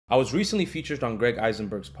I was recently featured on Greg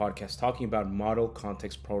Eisenberg's podcast talking about Model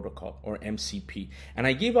Context Protocol, or MCP, and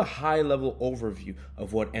I gave a high-level overview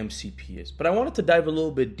of what MCP is. But I wanted to dive a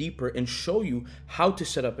little bit deeper and show you how to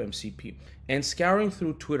set up MCP. And scouring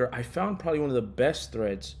through Twitter, I found probably one of the best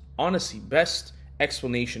threads, honestly, best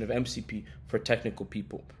explanation of MCP for technical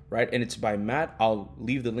people, right? And it's by Matt. I'll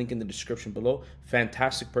leave the link in the description below.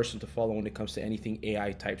 Fantastic person to follow when it comes to anything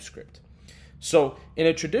AI TypeScript. So in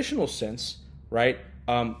a traditional sense, right,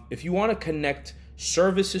 if you want to connect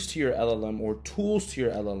services to your LLM or tools to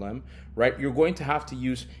your LLM, right, you're going to have to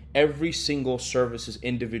use every single service's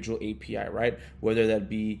individual API, right? Whether that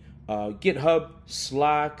be GitHub,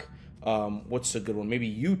 Slack, what's a good one?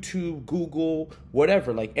 Maybe YouTube, Google,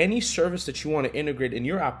 whatever. Like any service that you want to integrate in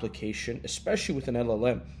your application, especially with an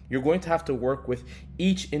LLM, you're going to have to work with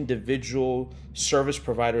each individual service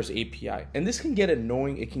provider's API. And this can get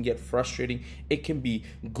annoying. It can get frustrating. It can be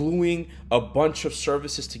gluing a bunch of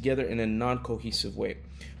services together in a non-cohesive way.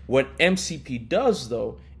 What MCP does,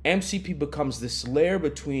 though, MCP becomes this layer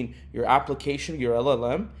between your application, your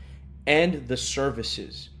LLM, and the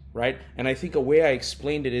services. Right? And I think a way I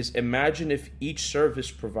explained it is, imagine if each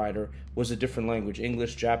service provider was a different language,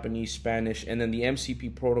 English, Japanese, Spanish, and then the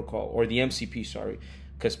MCP protocol, or the MCP, sorry,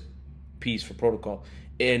 because P is for protocol.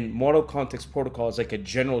 In Model Context Protocol is like a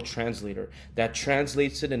general translator that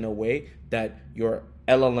translates it in a way that your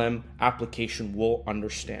LLM application will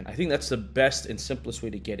understand. I think that's the best and simplest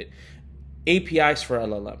way to get it. APIs for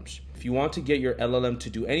LLMs. If you want to get your LLM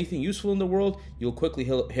to do anything useful in the world, you'll quickly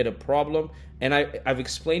hit a problem. And I've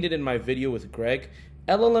explained it in my video with Greg.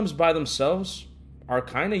 LLMs by themselves are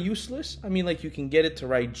kind of useless. I mean, like, you can get it to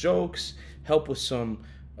write jokes, help with some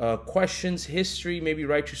questions, history, maybe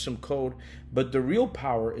write you some code. But the real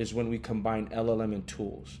power is when we combine LLM and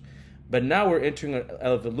tools. But now we're entering an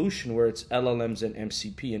evolution where it's LLMs and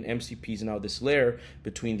MCP, and MCP is now this layer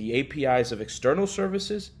between the APIs of external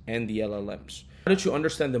services and the LLMs. Now that you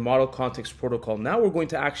understand the Model Context Protocol, now we're going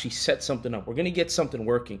to actually set something up. We're going to get something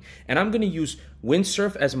working. And I'm going to use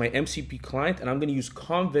Windsurf as my MCP client, and I'm going to use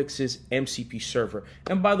Convex's MCP Server.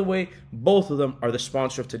 And by the way, both of them are the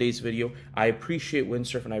sponsor of today's video. I appreciate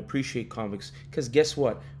Windsurf and I appreciate Convex, because guess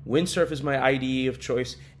what? Windsurf is my IDE of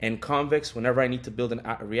choice, and Convex, whenever I need to build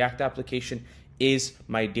a React application, is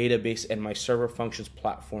my database and my server functions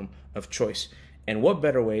platform of choice. And what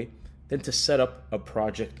better way than to set up a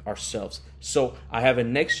project ourselves? So I have a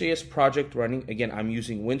Next.js project running. Again, I'm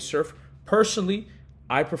using Windsurf. Personally,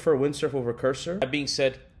 I prefer Windsurf over Cursor. That being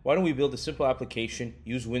said, why don't we build a simple application,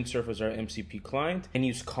 use Windsurf as our MCP client, and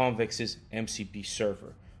use Convex's MCP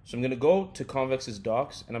server. So I'm gonna go to Convex's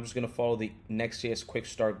docs, and I'm just gonna follow the Next.js quick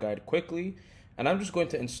start guide quickly, and I'm just going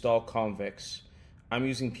to install Convex. I'm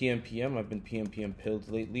using PNPM. I've been PNPM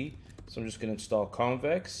pilled lately, so I'm just gonna install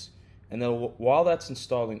Convex. And then while that's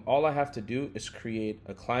installing, all I have to do is create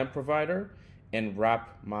a client provider and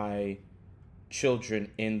wrap my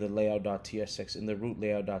children in the layout.tsx, in the root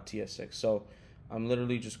layout.tsx. So I'm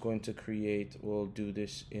literally just going to create, we'll do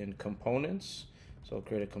this in components. So I'll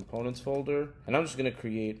create a components folder, and I'm just going to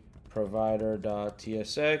create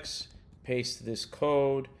provider.tsx, paste this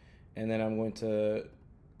code, and then I'm going to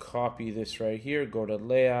copy this right here, go to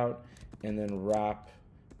layout, and then wrap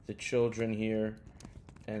the children here.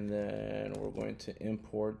 And then we're going to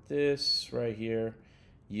import this right here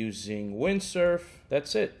using Windsurf.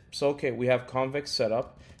 That's it. So, okay, we have Convex set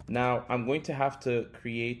up. Now, I'm going to have to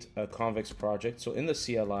create a Convex project. So in the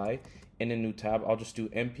CLI, in a new tab, I'll just do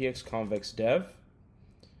npx convex dev.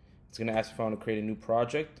 It's going to ask if I want to create a new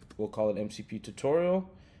project. We'll call it MCP tutorial.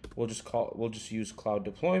 We'll just use cloud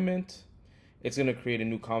deployment. It's going to create a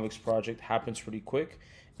new Convex project. Happens pretty quick.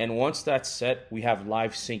 And once that's set, we have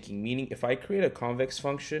live syncing, meaning if I create a Convex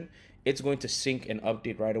function, it's going to sync and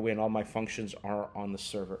update right away, and all my functions are on the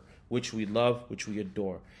server, which we love, which we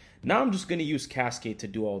adore. Now I'm just going to use Cascade to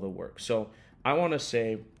do all the work. So I want to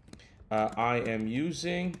say I am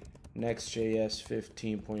using Next.js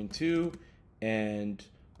 15.2 and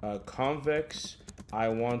Convex. I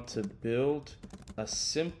want to build a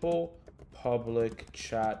simple public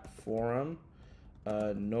chat forum.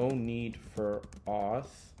 No need for auth.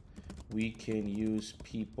 We can use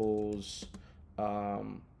people's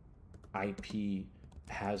IP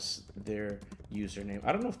as their username.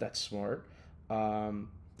 I don't know if that's smart.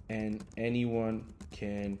 And anyone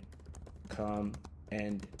can come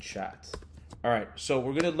and chat. All right, so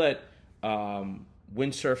we're gonna let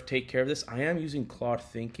Windsurf take care of this. I am using Claude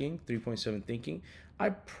Thinking, 3.7 Thinking. I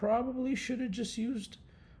probably should have just used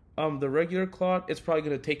the regular Claude. It's probably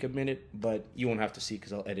going to take a minute, but you won't have to see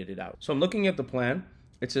because I'll edit it out. So I'm looking at the plan.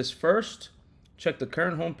 It says first, check the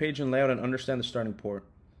current home page and layout and understand the starting port.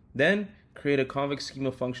 Then create a Convex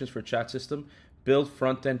schema functions for chat system, build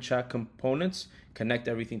front-end chat components, connect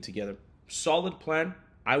everything together. Solid plan.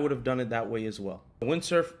 I would have done it that way as well.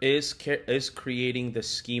 Windsurf is creating the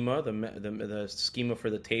schema, the schema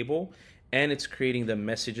for the table, and it's creating the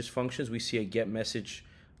messages functions. We see a get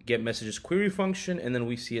messages query function, and then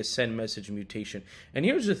we see a send message mutation. And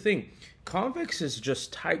here's the thing, Convex is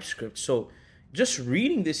just TypeScript. So just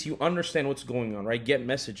reading this, you understand what's going on, right? Get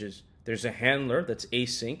messages. There's a handler that's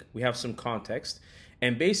async. We have some context.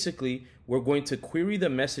 And basically, we're going to query the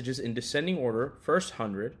messages in descending order, first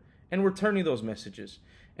 100, and returning those messages.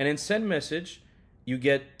 And in send message, you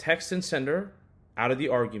get text and sender out of the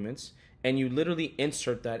arguments, and you literally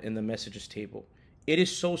insert that in the messages table. It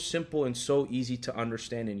is so simple and so easy to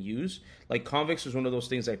understand and use. Like Convex was one of those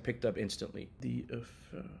things I picked up instantly.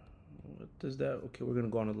 What does that? Okay, we're gonna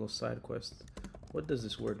go on a little side quest. What does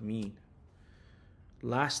this word mean?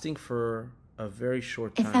 Lasting for a very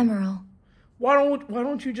short time. Ephemeral. Why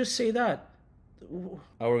don't you just say that? Oh,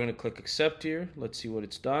 we're gonna click accept here. Let's see what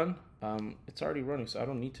it's done. It's already running, so I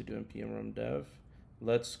don't need to do npm run dev.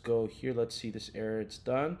 Let's go here. Let's see this error. It's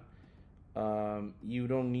done. You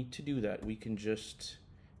don't need to do that. We can just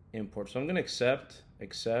import. So I'm gonna accept,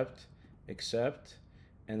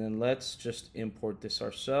 and then let's just import this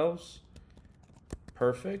ourselves.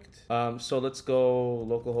 Perfect. So let's go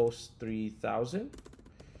localhost 3000.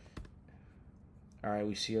 All right,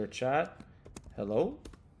 we see our chat. Hello,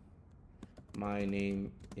 my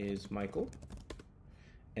name is Michael.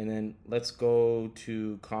 And then let's go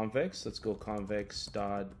to Convex. Let's go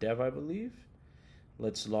convex.dev, I believe.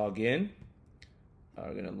 Let's log in.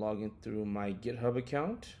 We're gonna log in through my GitHub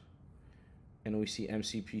account. And we see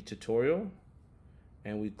MCP tutorial.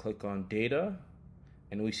 And we click on data.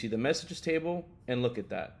 And we see the messages table. And look at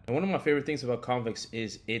that. And one of my favorite things about Convex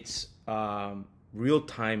is it's real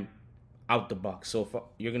time out the box. So if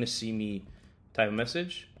you're gonna see me type a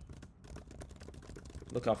message,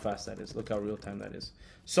 look how fast that is. Look how real time that is.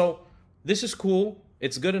 So this is cool.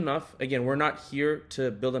 It's good enough. Again, we're not here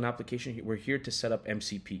to build an application. We're here to set up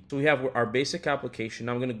MCP. So we have our basic application.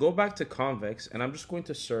 Now I'm going to go back to Convex, and I'm just going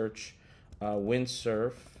to search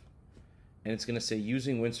Windsurf, and it's going to say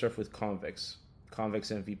using Windsurf with Convex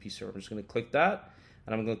MCP Server. I'm just going to click that,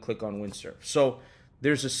 and I'm going to click on Windsurf. So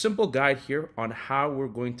there's a simple guide here on how we're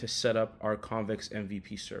going to set up our Convex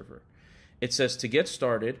MVP server. It says to get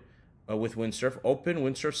started with Windsurf, open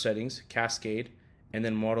Windsurf settings, Cascade, and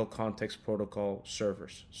then model context protocol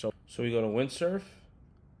servers. So we go to Windsurf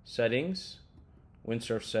settings,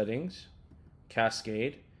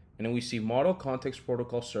 Cascade, and then we see model context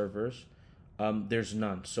protocol servers. There's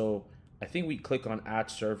none. So I think we click on add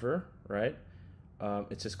server, right?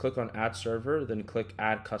 It says click on add server, then click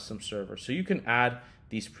add custom server. So you can add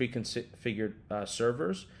these pre-configured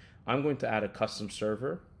servers. I'm going to add a custom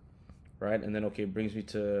server, right? And then, okay, it brings me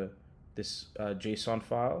to this JSON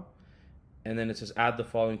file. And then it says add the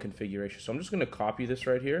following configuration. So I'm just going to copy this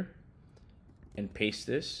right here and paste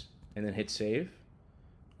this and then hit save.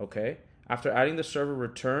 Okay. After adding the server,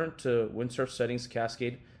 return to Windsurf settings,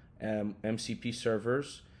 Cascade, MCP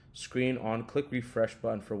servers, screen on, click refresh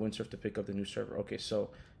button for Windsurf to pick up the new server. Okay, so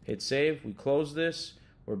hit save. We close this.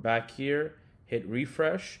 We're back here. Hit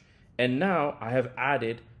refresh. And now I have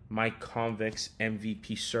added my Convex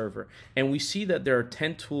MVP server. And we see that there are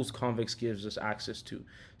 10 tools Convex gives us access to.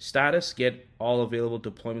 Status, get all available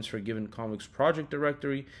deployments for a given Convex project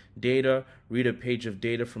directory. Data, read a page of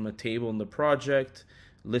data from a table in the project.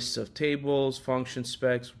 Lists of tables, function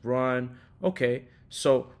specs, run. Okay,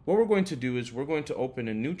 so what we're going to do is we're going to open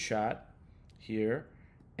a new chat here.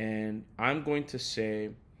 And I'm going to say,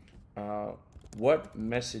 what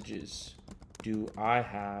messages do I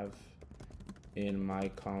have in my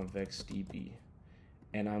Convex DB?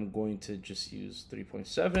 And I'm going to just use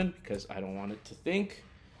 3.7 because I don't want it to think.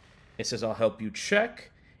 It says I'll help you check.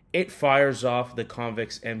 It fires off the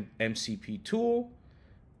Convex MCP tool.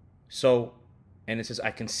 So, and it says I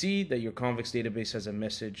can see that your Convex database has a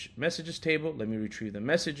messages table. Let me retrieve the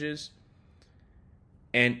messages.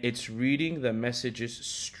 And it's reading the messages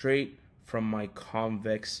straight from my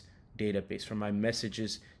Convex database, from my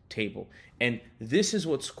messages table. And this is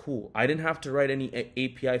what's cool. I didn't have to write any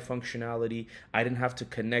API functionality. I didn't have to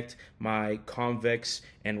connect my Convex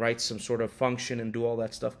and write some sort of function and do all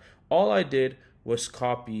that stuff. All I did was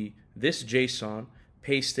copy this JSON,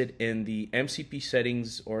 paste it in the MCP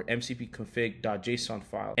settings or MCP config.json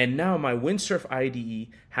file. And now my Windsurf IDE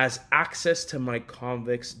has access to my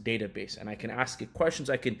Convex database, and I can ask it questions.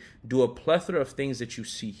 I can do a plethora of things that you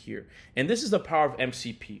see here. And this is the power of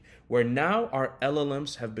MCP, where now our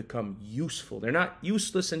LLMs have become useful. They're not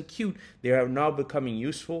useless and cute. They are now becoming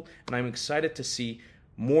useful, and I'm excited to see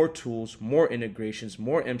more tools, more integrations,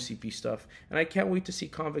 more MCP stuff, and I can't wait to see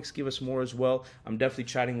Convex give us more as well. I'm definitely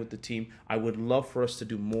chatting with the team. I would love for us to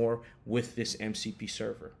do more with this MCP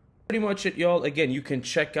server. Pretty much it, y'all. Again, you can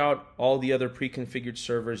check out all the other pre-configured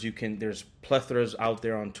servers. There's plethoras out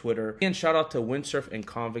there on Twitter. And shout out to Windsurf and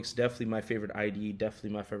Convex, definitely my favorite IDE,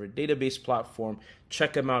 definitely my favorite database platform.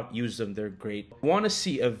 Check them out, use them, they're great. Want to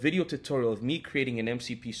see a video tutorial of me creating an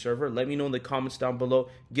MCP server? Let me know in the comments down below.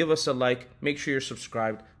 Give us a like, make sure you're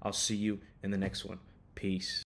subscribed. I'll see you in the next one. Peace.